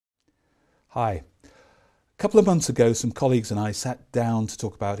Hi. A couple of months ago, some colleagues and I sat down to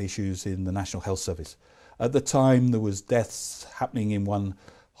talk about issues in the National Health Service. At the time, there was deaths happening in one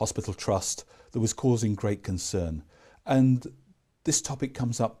hospital trust that was causing great concern. And this topic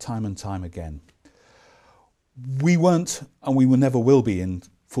comes up time and time again. We weren't, and we never will be, in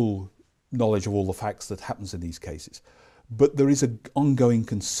full knowledge of all the facts that happens in these cases. But there is an ongoing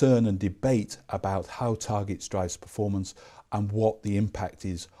concern and debate about how targets drives performance and what the impact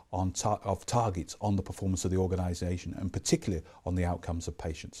is of targets on the performance of the organisation, and particularly on the outcomes of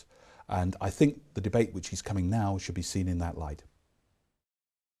patients. And I think the debate which is coming now should be seen in that light.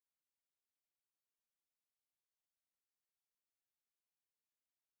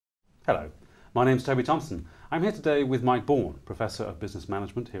 Hello, my name's Toby Thompson. I'm here today with Mike Bourne, Professor of Business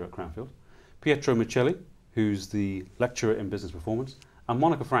Management here at Cranfield, Pietro Michelli, who's the Lecturer in Business Performance, and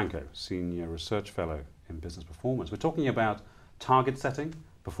Monica Franco, Senior Research Fellow in Business Performance. We're talking about target setting,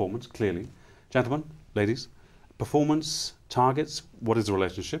 performance, clearly. Gentlemen, ladies, performance, targets, what is the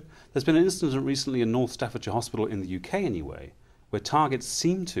relationship? There's been an incident recently in North Staffordshire Hospital in the UK anyway, where targets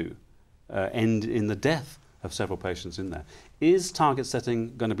seem to end in the death of several patients in there. Is target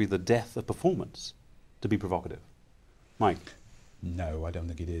setting going to be the death of performance, to be provocative? Mike? No, I don't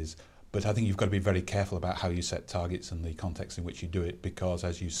think it is. But I think you've got to be very careful about how you set targets and the context in which you do it, because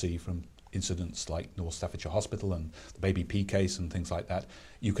as you see from incidents like North Staffordshire Hospital and the Baby P case and things like that,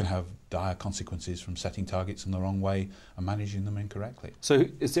 you can have dire consequences from setting targets in the wrong way and managing them incorrectly. So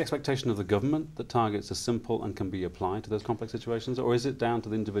is the expectation of the government that targets are simple and can be applied to those complex situations, or is it down to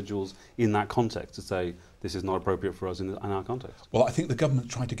the individuals in that context to say this is not appropriate for us in our context? Well, I think the government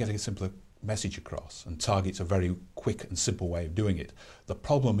tried to get a simpler message across, and targets are a very quick and simple way of doing it. The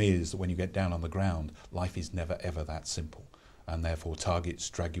problem is that when you get down on the ground, life is never ever that simple, and therefore targets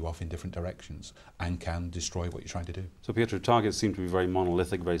drag you off in different directions and can destroy what you're trying to do. So Pietro, targets seem to be very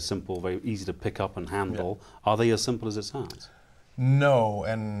monolithic, very simple, very easy to pick up and handle. Yeah. Are they as simple as it sounds? No,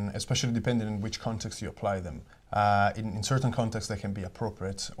 and especially depending on which context you apply them. In certain contexts they can be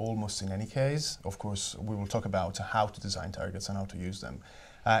appropriate almost in any case. Of course, we will talk about how to design targets and how to use them.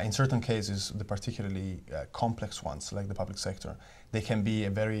 In certain cases, the particularly complex ones, like the public sector, they can be a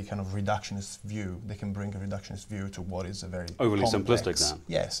very kind of reductionist view. They can bring a reductionist view to what is a very overly complex, simplistic then.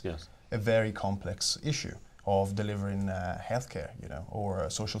 Yes, a very complex issue of delivering healthcare, or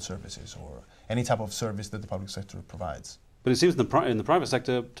social services, or any type of service that the public sector provides. But it seems in the private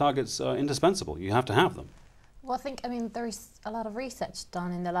sector, targets are indispensable. You have to have them. Well, I mean, there is a lot of research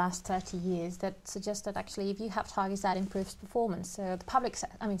done in the last 30 years that suggests that actually if you have targets that improves performance. So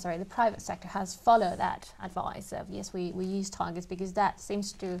the the private sector has followed that advice of yes, we use targets because that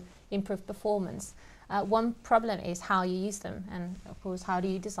seems to improve performance. One problem is how you use them, and of course, how do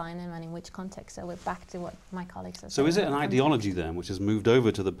you design them and in which context? So we're back to what my colleagues are saying. So is it an ideology then which has moved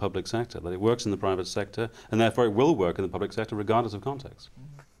over to the public sector, that it works in the private sector and therefore it will work in the public sector regardless of context?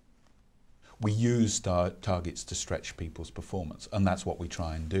 We use targets to stretch people's performance, and that's what we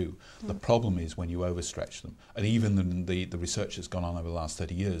try and do. The problem is when you overstretch them, and even the research that's gone on over the last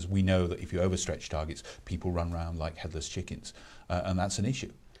 30 years, we know that if you overstretch targets, people run around like headless chickens, and that's an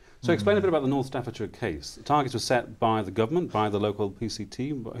issue. So explain a bit about the North Staffordshire case. The targets were set by the government, by the local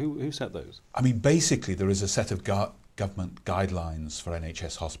PCT. Who set those? I mean, basically there is a set of government guidelines for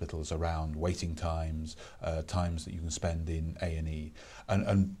NHS hospitals around waiting times, times that you can spend in A&E,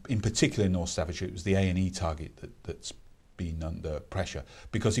 and in particular in North Staffordshire it was the A&E target that's been under pressure,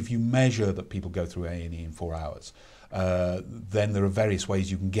 because if you measure that people go through A&E in 4 hours, then there are various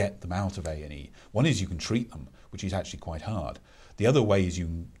ways you can get them out of A&E. One is you can treat them, which is actually quite hard. The other way is you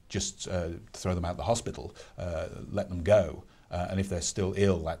can just throw them out the hospital, let them go. And if they're still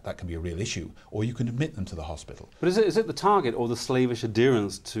ill, that can be a real issue. Or you can admit them to the hospital. But is it the target or the slavish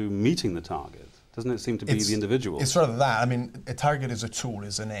adherence to meeting the target? Doesn't it seem to be the individual? It's sort of that. I mean, a target is a tool,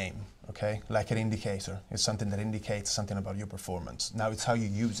 is an aim, okay? Like an indicator. It's something that indicates something about your performance. Now it's how you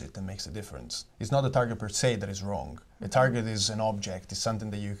use it that makes a difference. It's not the target per se that is wrong. A target is an object. It's something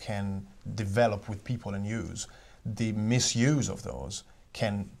that you can develop with people and use. The misuse of those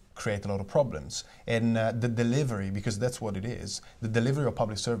can create a lot of problems. And the delivery, because that's what it is, the delivery of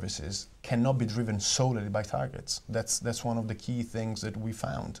public services cannot be driven solely by targets. That's one of the key things that we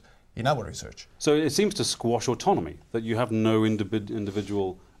found in our research. So it seems to squash autonomy, that you have no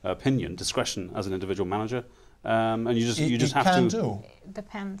individual opinion, discretion as an individual manager, and you just have to... It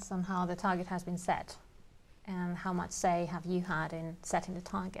depends on how the target has been set. And how much say have you had in setting the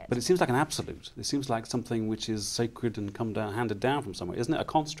target? But it seems like an absolute. It seems like something which is sacred and handed down from somewhere. Isn't it a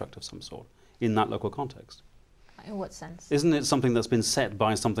construct of some sort in that local context? In what sense? Isn't it something that's been set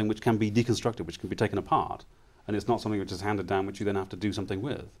by something which can be deconstructed, which can be taken apart, and it's not something which is handed down which you then have to do something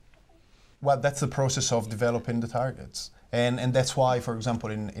with? Well, that's the process of developing the targets. And that's why, for example,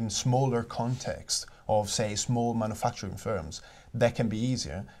 in smaller contexts of, say, small manufacturing firms, that can be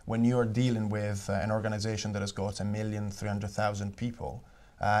easier. When you're dealing with an organization that has got 1,300,000 people,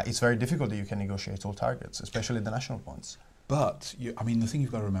 it's very difficult that you can negotiate all targets, especially the national ones. But, I mean, the thing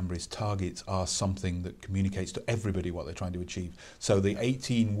you've got to remember is targets are something that communicates to everybody what they're trying to achieve. So the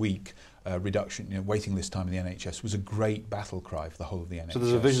 18-week reduction, waiting list time in the NHS was a great battle cry for the whole of the NHS. So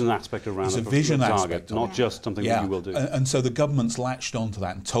there's a vision aspect around there's it, a vision target, aspect, not just something that you will do. And so the government's latched onto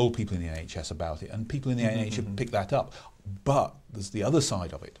that and told people in the NHS about it, and people in the NHS picked that up. But there's the other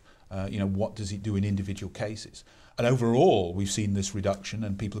side of it. What does it do in individual cases? And overall, we've seen this reduction,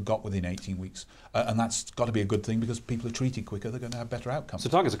 and people have got within 18 weeks. And that's got to be a good thing, because people are treated quicker, they're going to have better outcomes. So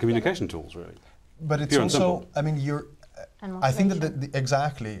targets are communication tools, really. But it's Pure and also, simple. I mean, I think that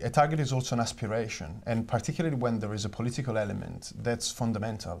exactly, a target is also an aspiration, and particularly when there is a political element, that's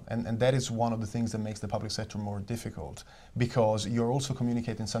fundamental. And that is one of the things that makes the public sector more difficult, because you're also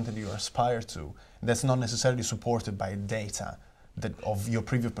communicating something that you aspire to that's not necessarily supported by data of your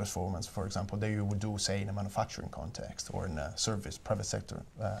previous performance, for example, that you would do, say, in a manufacturing context or in a service, private sector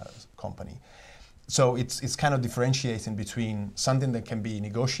company. So it's kind of differentiating between something that can be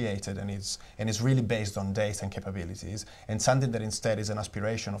negotiated and is really based on data and capabilities, and something that instead is an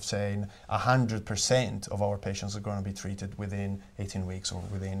aspiration of saying 100% of our patients are going to be treated within 18 weeks or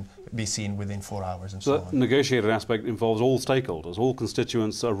be seen within 4 hours and so on. So the negotiated aspect involves all stakeholders, all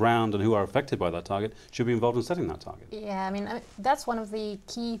constituents around and who are affected by that target should be involved in setting that target. Yeah, I mean that's one of the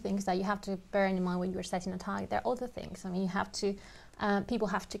key things that you have to bear in mind when you're setting a target. There are other things. I mean, you have to people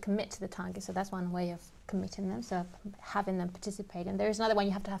have to commit to the target, so that's one way of committing them, so having them participate. And there's another one,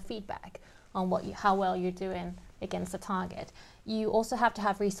 you have to have feedback on how well you're doing against the target. You also have to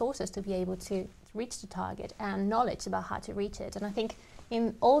have resources to be able to reach the target and knowledge about how to reach it. And I think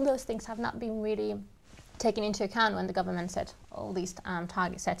all those things have not been really taken into account when the government set all these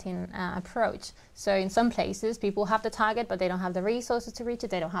target setting approach. So in some places people have the target but they don't have the resources to reach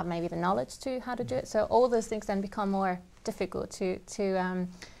it, they don't have maybe the knowledge to how to do it. So all those things then become more difficult to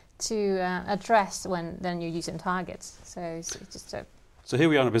address when then you're using targets. So it's just a... So here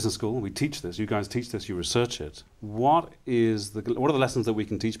we are in a business school, we teach this, you guys teach this, you research it. What are the lessons that we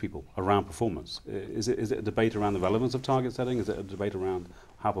can teach people around performance? Is it a debate around the relevance of target setting? Is it a debate around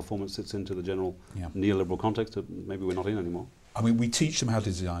how performance fits into the general neoliberal context that maybe we're not in anymore? I mean, we teach them how to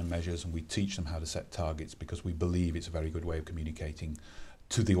design measures, and we teach them how to set targets, because we believe it's a very good way of communicating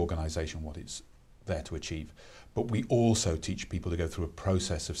to the organisation what it's there to achieve. But we also teach people to go through a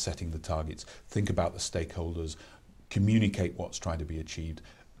process of setting the targets, think about the stakeholders, communicate what's trying to be achieved,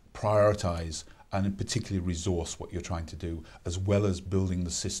 prioritise and particularly resource what you're trying to do, as well as building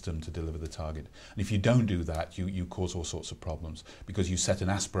the system to deliver the target. And if you don't do that, you cause all sorts of problems, because you set an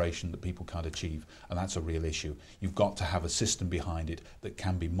aspiration that people can't achieve, and that's a real issue. You've got to have a system behind it that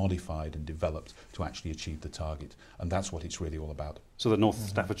can be modified and developed to actually achieve the target, and that's what it's really all about. So the North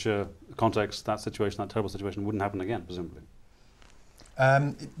Staffordshire context, that situation, that terrible situation, wouldn't happen again, presumably?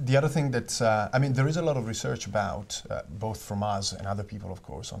 The other thing that, I mean, there is a lot of research about, both from us and other people, of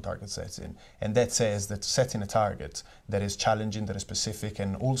course, on target setting, and that says that setting a target that is challenging, that is specific,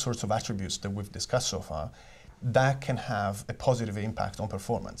 and all sorts of attributes that we've discussed so far, that can have a positive impact on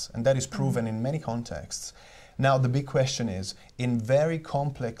performance, and that is proven in many contexts. Now, the big question is, in very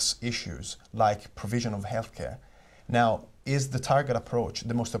complex issues like provision of healthcare, now, is the target approach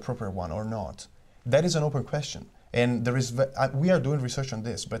the most appropriate one or not? That is an open question. And there is, we are doing research on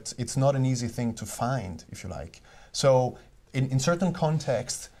this, but it's not an easy thing to find, if you like. So in certain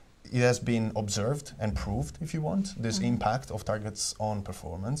contexts, it has been observed and proved, if you want, this impact of targets on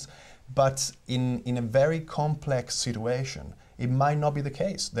performance. But in a very complex situation, it might not be the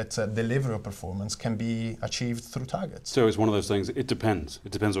case that delivery of performance can be achieved through targets. So it's one of those things, it depends.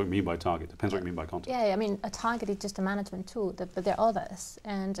 It depends what you mean by target, it depends what you mean by context. Yeah, I mean, a target is just a management tool, but there are others.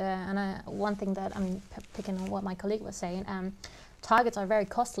 And one thing that, I mean, picking on what my colleague was saying, targets are very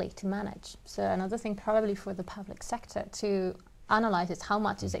costly to manage. So another thing probably for the public sector to analyze is how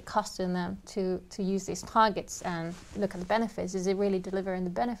much is it costing them to use these targets, and look at the benefits. Is it really delivering the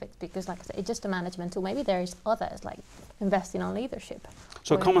benefits? Because like I said, it's just a management tool. Maybe there is others, like investing on leadership.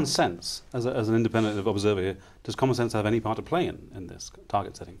 So common sense, as an independent observer here, does common sense have any part to play in this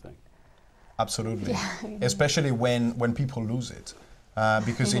target setting thing? Absolutely, yeah. Especially when people lose it.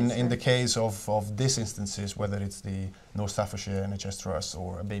 Because in the case of these instances, whether it's the North Staffordshire NHS Trust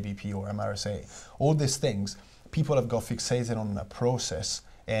or a BBP or MRSA, all these things, people have got fixated on a process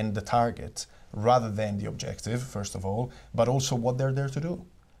and the target rather than the objective, first of all, but also what they're there to do.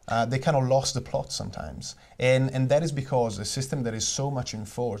 They kind of lost the plot sometimes. And that is because a system that is so much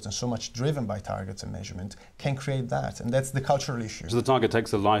enforced and so much driven by targets and measurement can create that. And that's the cultural issue. So the target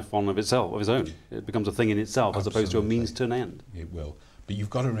takes a life on of itself, of its own. It becomes a thing in itself as opposed to a means to an end. It will. But you've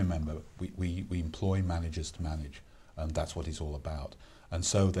got to remember, we employ managers to manage, and that's what it's all about. And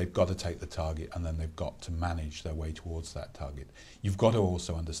so they've got to take the target, and then they've got to manage their way towards that target. You've got to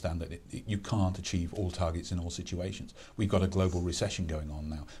also understand that you can't achieve all targets in all situations. We've got a global recession going on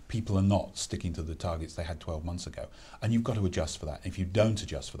now. People are not sticking to the targets they had 12 months ago. And you've got to adjust for that. If you don't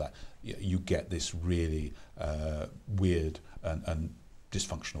adjust for that, you get this really weird and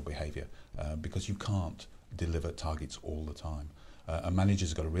dysfunctional behaviour because you can't deliver targets all the time. And managers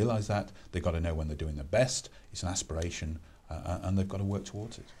have got to realise that. They've got to know when they're doing their best. It's an aspiration. And they've got to work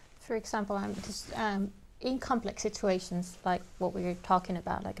towards it. For example, in complex situations like what we were talking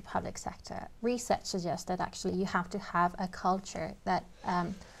about, like a public sector, research suggests that actually you have to have a culture that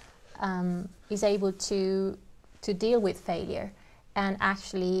is able to deal with failure, and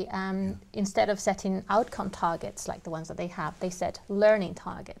actually instead of setting outcome targets like the ones that they have, they set learning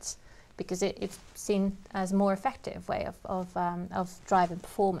targets, because it's seen as a more effective way of driving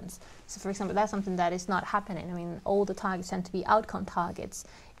performance. So for example, that's something that is not happening. I mean, all the targets tend to be outcome targets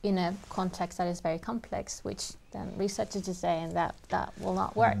in a context that is very complex, which then researchers are saying that will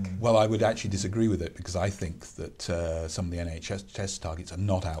not work. Well, I would actually disagree with it, because I think that some of the NHS targets are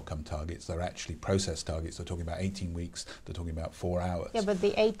not outcome targets. They're actually process targets. They're talking about 18 weeks. They're talking about 4 hours. Yeah, but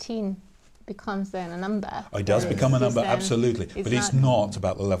the 18 becomes then a number. It does become a number, absolutely. But it's not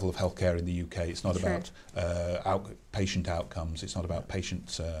about the level of healthcare in the UK. It's not about patient outcomes. It's not about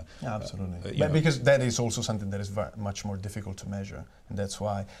patients. Absolutely. But because that is also something that is very much more difficult to measure, and that's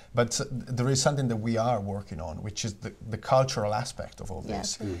why. But there is something that we are working on, which is the cultural aspect of all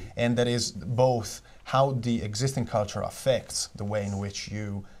this. And that is both how the existing culture affects the way in which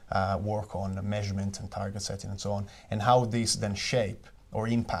you work on measurement and target setting and so on, and how these then shape or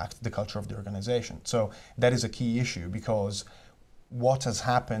impact the culture of the organization. So that is a key issue, because what has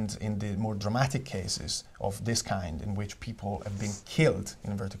happened in the more dramatic cases of this kind, in which people have been killed,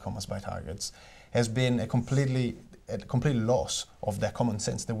 in inverted commas, by targets, has been a complete loss of that common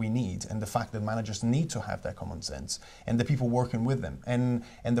sense that we need, and the fact that managers need to have that common sense, and the people working with them. And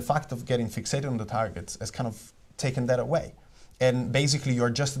the fact of getting fixated on the targets has kind of taken that away. And basically you're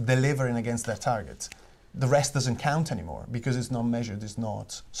just delivering against that target. The rest doesn't count anymore, because it's not measured, it's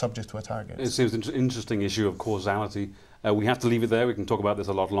not subject to a target. It seems an interesting issue of causality. We have to leave it there. We can talk about this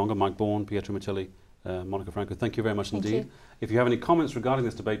a lot longer. Mike Bourne, Pietro Michelli, Monica Franco, thank you very much indeed. If you have any comments regarding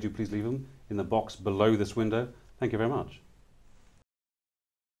this debate, do please leave them in the box below this window. Thank you very much.